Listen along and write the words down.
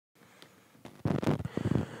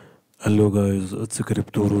Hello guys, it's a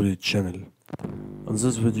Crypto Roulette channel. In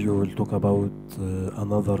this video we'll talk about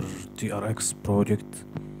another TRX project.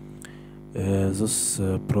 This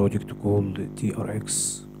project called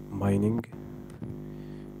TRX Mining.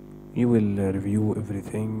 We will review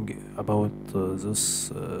everything about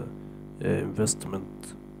this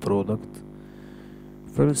investment product.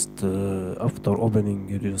 First, after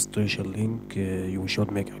opening a registration link, you should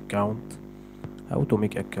make account. How to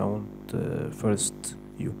make account? First,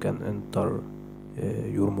 you can enter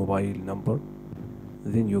your mobile number.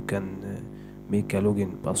 Then you can make a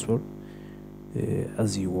login password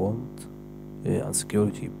as you want, and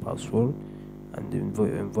security password, and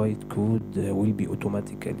invite code will be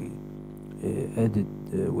automatically added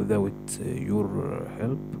without your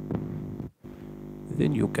help.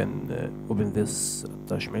 Then you can open this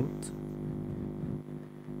attachment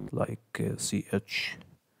like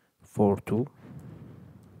ch42.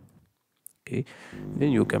 Okay,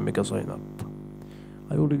 then you can make a sign up.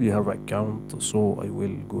 I already have account, so I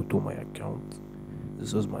will go to my account.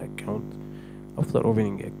 This is my account. After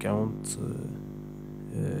opening account,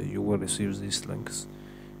 you will receive these links: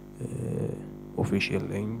 official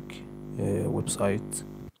link, website,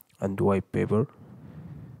 and white paper.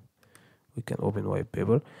 We can open white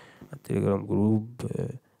paper, and Telegram group,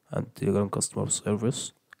 and Telegram customer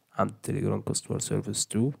service, and Telegram customer service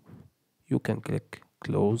too. You can click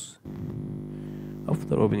close.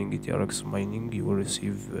 After opening TRX mining, you will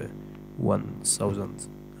receive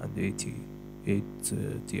 1088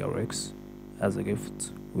 TRX as a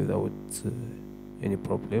gift without any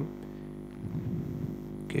problem.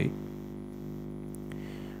 Okay.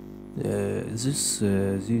 This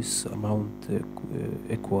amount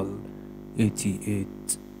equal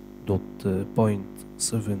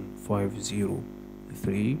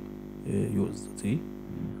 88.7503 USDT.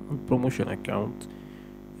 On promotion account,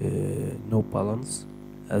 no balance,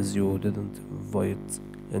 as you didn't invite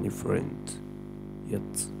any friend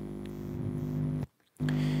yet.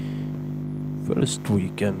 First, we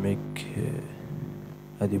can make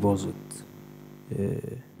a deposit.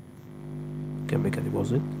 Can make a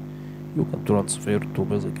deposit. You can transfer to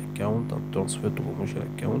basic account and transfer to promotion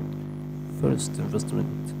account. First,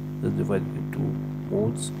 investment is divided into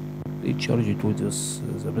modes. Recharge to this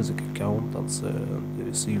the basic account and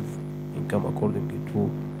receive income according to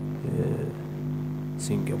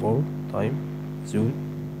Singapore time zone.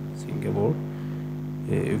 Singapore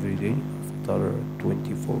every day after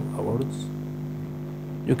 24 hours.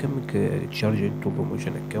 You can make a charge into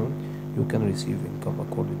promotion account. You can receive income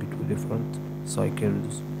according to different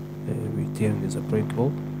cycles. Return is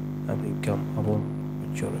applicable and income upon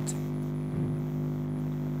maturity.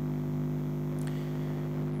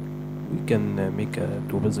 We can make a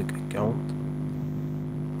to basic account.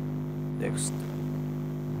 Next,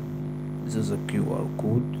 this is a QR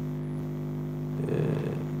code.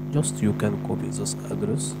 Just you can copy this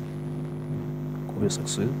address, copy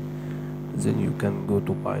success. Then you can go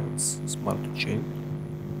to Binance Smart Chain.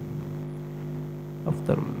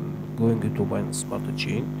 After going to Binance Smart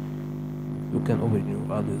Chain, you can open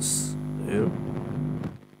your address here.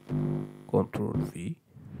 Control V.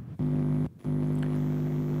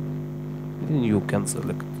 Then you can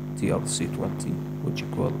select TRC20, which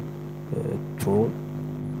equal true,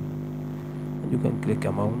 and you can click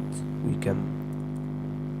amount. We can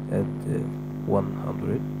add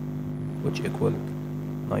 100, which equal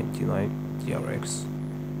 99 TRX,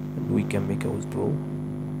 and we can make a withdrawal.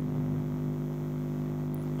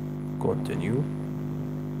 Continue.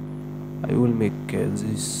 I will make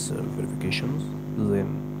these verifications, then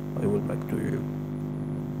I will back to you.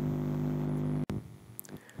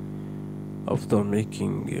 After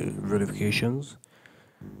making verifications,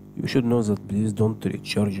 you should know that please don't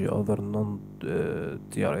recharge other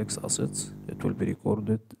non-TRX assets. It will be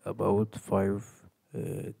recorded about 5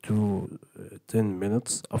 to 10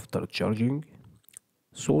 minutes after charging.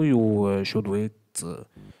 So you should wait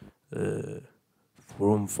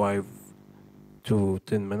from 5 to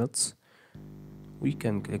 10 minutes. We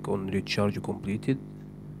can click on recharge completed.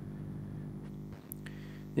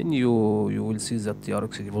 Then you will see that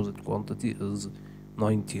TRX deposit quantity is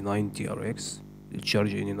 99 TRX.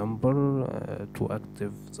 Recharge any number to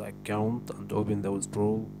active the account and open the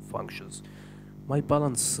withdrawal functions. My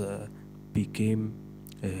balance became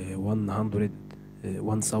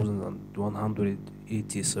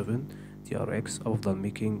 1187 TRX after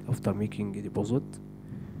making a deposit.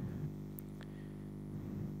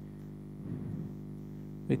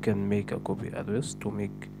 We can make a copy address to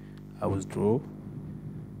make a withdrawal.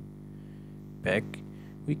 Back,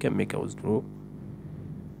 we can make a withdrawal.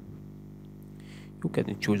 You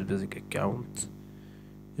can choose basic account.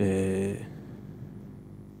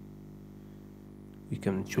 We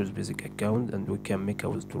can choose basic account and we can make a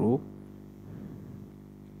withdraw.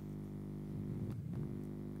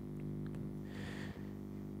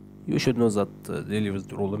 You should know that daily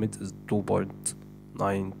withdrawal limit is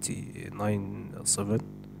 2.997.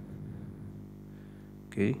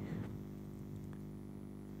 Okay,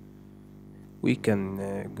 we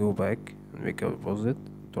can go back and make a deposit,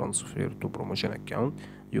 transfer to promotion account.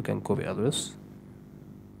 You can copy address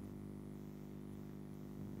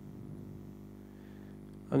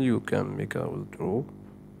and you can make a withdraw.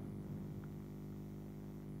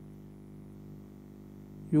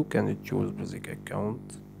 You can choose basic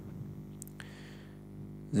account,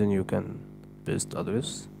 then you can paste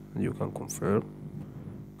address and you can confirm.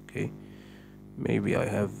 Okay, maybe I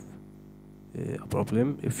have a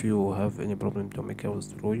problem. If you have any problem to make a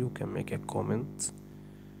withdraw, you can make a comment,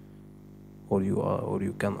 or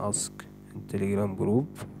you can ask in Telegram group.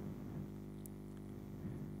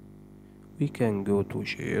 We can go to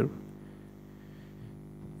share.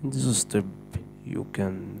 In this step you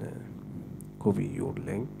can copy your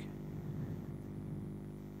link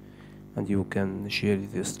and you can share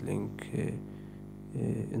this link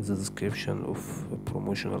in the description of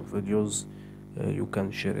promotional videos. You can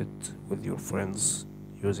share it with your friends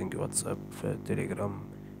using WhatsApp, Telegram,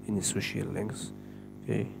 any social links.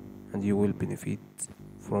 Okay, and you will benefit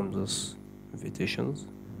from these invitations.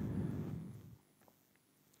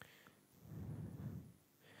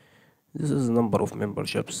 This is the number of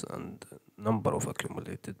memberships and number of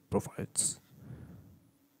accumulated profits.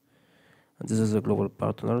 And this is the global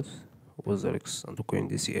partners, WizRx and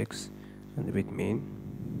CoinDCX and Bitmain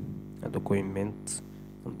and CoinMint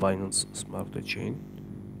and Binance Smart Chain.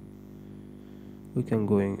 We can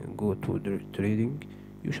go to the trading.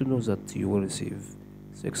 You should know that you will receive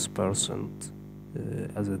 6%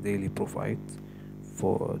 as a daily profit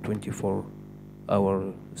for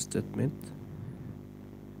 24-hour statement.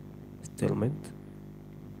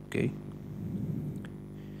 Okay,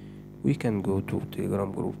 we can go to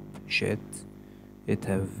Telegram group chat. It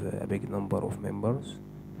have a big number of members,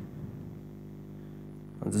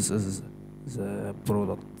 and this is the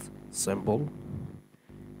product symbol,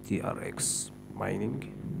 TRX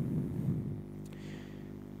mining.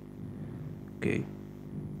 Okay,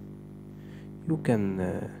 you can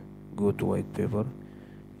go to white paper.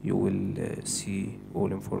 You will see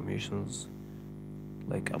all informations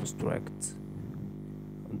like abstract,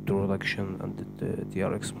 introduction, and the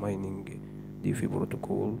TRX mining, DeFi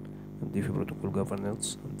protocol, and DeFi protocol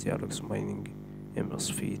governance, and TRX mining,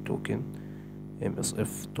 MSF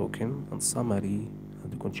token, and summary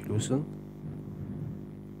and conclusion.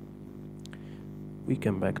 We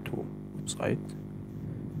come back to website.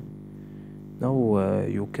 Now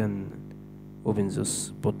you can open this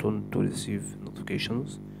button to receive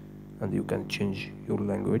notifications, and you can change your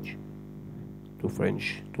language to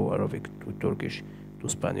French, to Arabic, to Turkish, to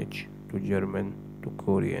Spanish, to German, to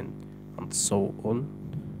Korean, and so on.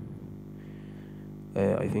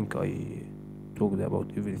 I think I talked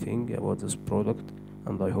about everything about this product,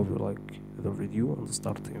 and I hope you like the video and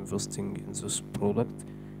start investing in this product.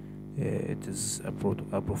 It is a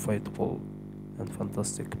profitable and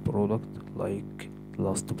fantastic product like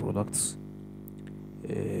last products.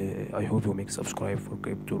 I hope you make subscribe for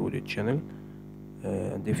Crypto Roulette channel.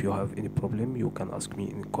 And if you have any problem, you can ask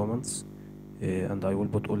me in comments, and I will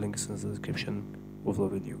put all links in the description of the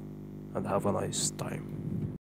video. And have a nice time.